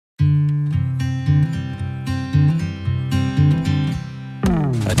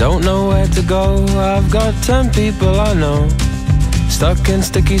I don't know where to go, I've got 10 people I know stuck in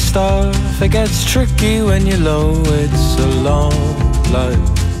sticky stuff. It gets tricky when you're low, it's a long life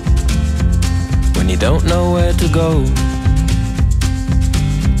when you don't know where to go.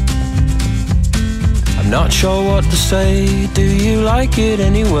 I'm not sure what to say, do you like it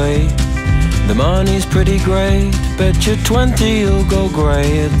anyway? The money's pretty great, bet you're 20 you'll go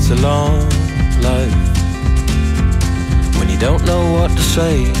grey. It's a long life when you don't know what to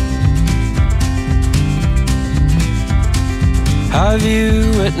say. Have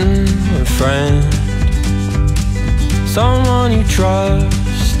you written a friend, someone you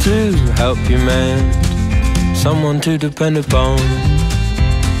trust to help you mend, someone to depend upon?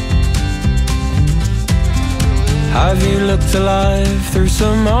 Have you looked alive through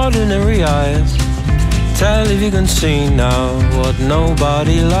some ordinary eyes? Tell if you can see now what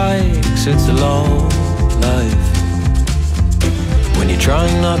nobody likes. It's a long life when you're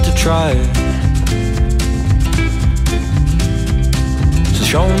trying not to try. So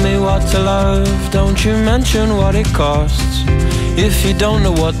show me what to love, don't you mention what it costs. If you don't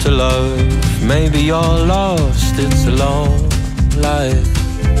know what to love, maybe you're lost. It's a long life,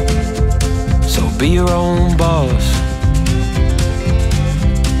 so be your own boss.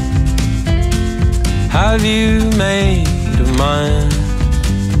 Have you made a mind,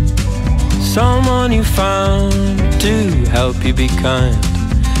 someone you found to help you be kind,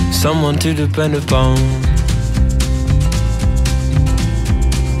 someone to depend upon?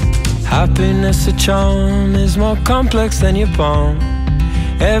 Happiness, a charm, is more complex than your palm.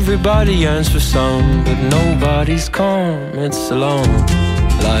 Everybody yearns for some, but nobody's calm. It's a long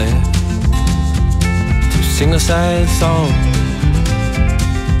life to sing a sad song.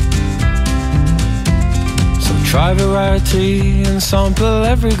 So try variety and sample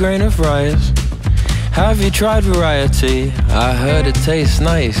every grain of rice. Have you tried variety? I heard it tastes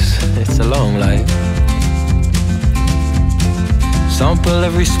nice. It's a long life. Sample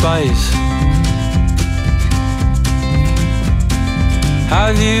every spice.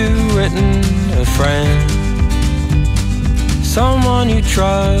 Have you written a friend, someone you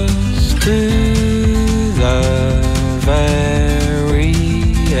trust to the very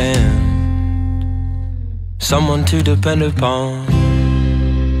end, someone to depend upon?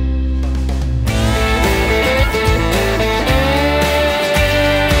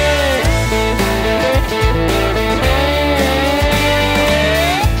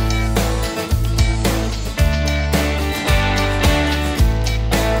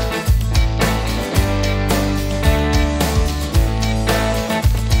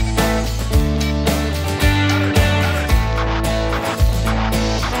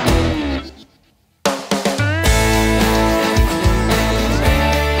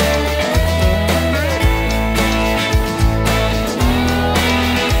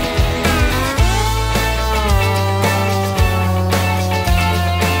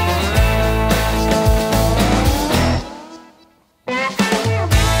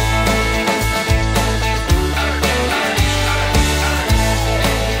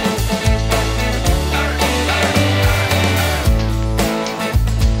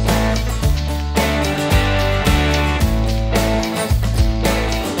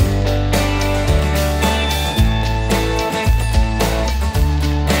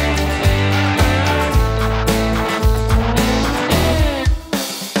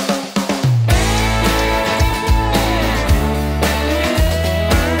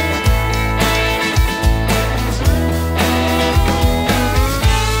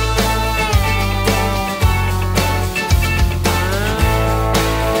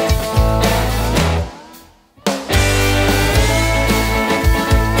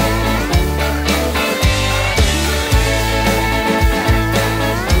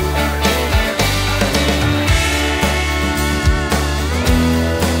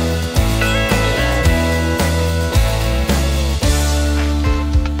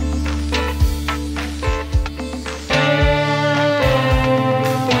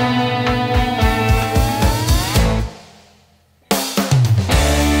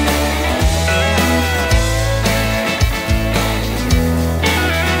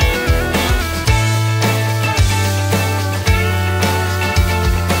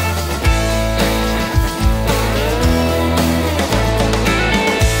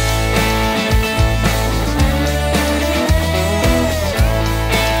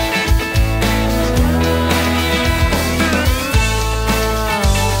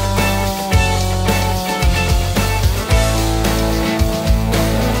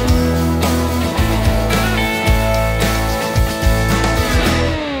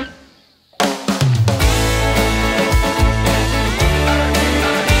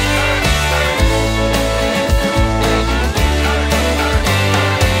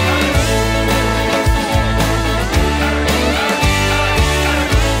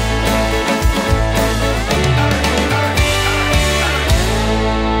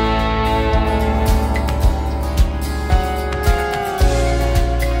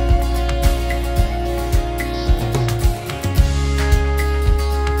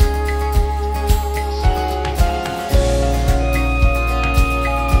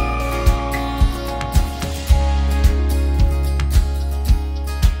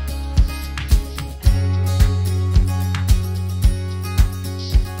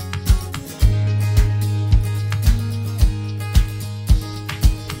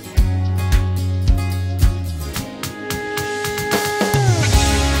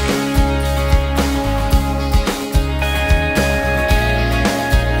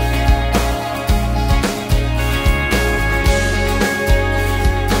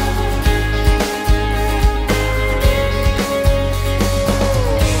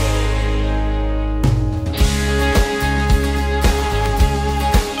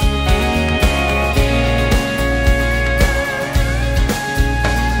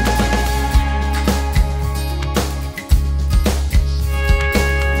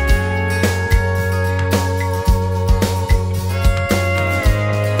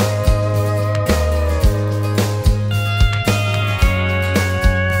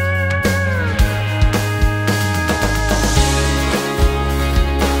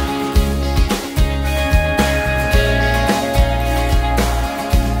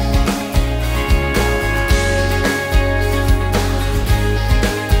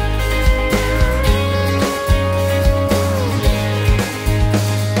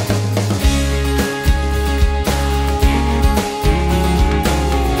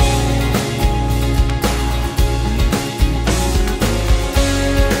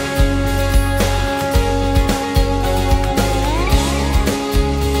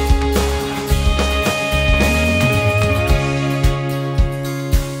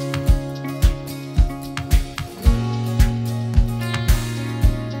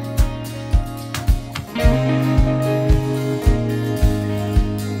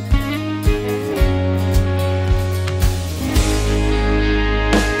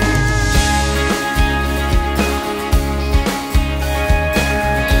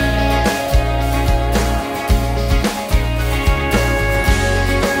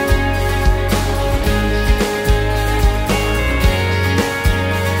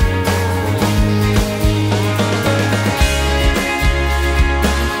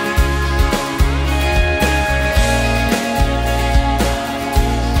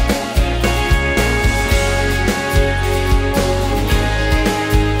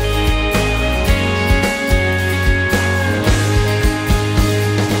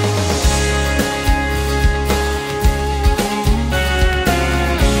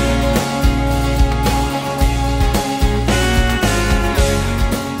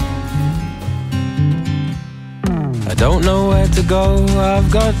 don't know where to go, I've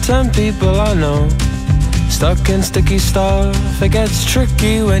got 10 people I know stuck in sticky stuff. It gets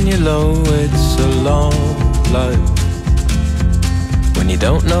tricky when you're low. It's a long life when you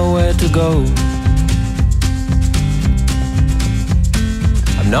don't know where to go.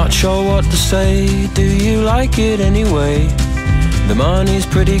 I'm not sure what to say. Do you like it anyway? The money's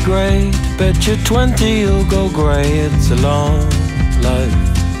pretty great, bet you're 20 you'll go grey. It's a long life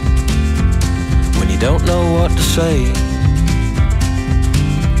when you don't know what to say.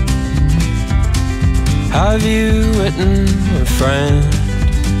 Have you written a friend,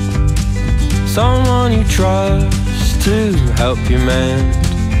 someone you trust to help you mend,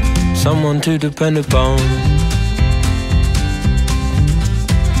 someone to depend upon?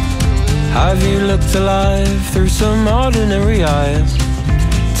 Have you looked alive through some ordinary eyes?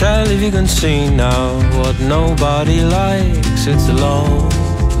 Tell if you can see now what nobody likes. It's a long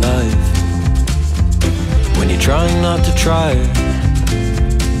life when you're trying not to try.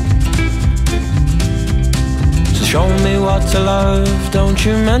 So show me what to love, don't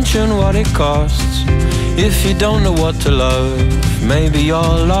you mention what it costs. If you don't know what to love, maybe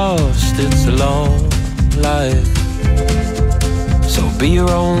you're lost. It's a long life, so be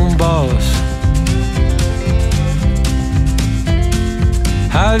your own boss.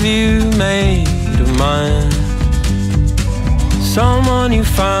 Have you made a mind, someone you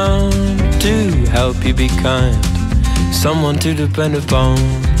found to help you be kind, someone to depend upon?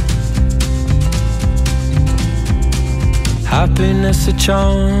 Happiness, a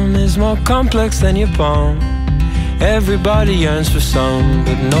charm, is more complex than your palm. Everybody yearns for some,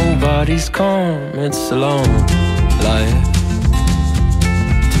 but nobody's calm. It's a long life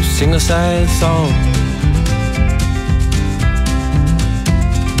to sing a sad song.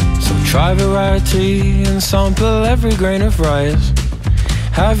 So try variety and sample every grain of rice.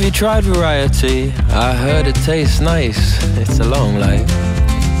 Have you tried variety? I heard it tastes nice. It's a long life.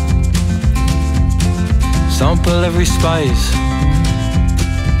 Sample every spice.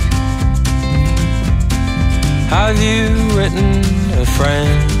 Have you written a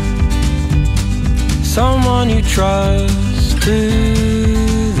friend, someone you trust to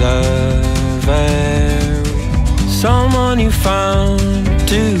the very, someone you found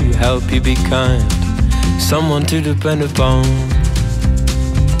to help you be kind, someone to depend upon?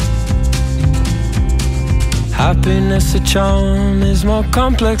 Happiness, a charm, is more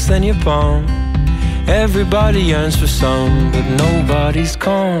complex than your palm. Everybody yearns for some, but nobody's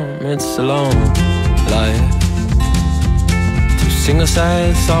calm. It's a long life to sing a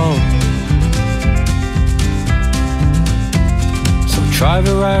sad song. So try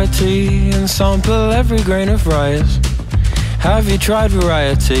variety and sample every grain of rice. Have you tried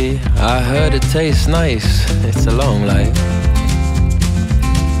variety? I heard it tastes nice. It's a long life.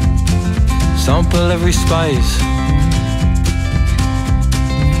 Sample every spice.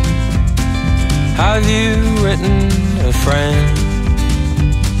 Have you written a friend,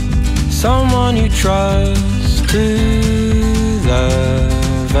 someone you trust to the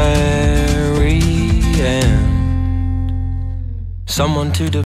very end, someone to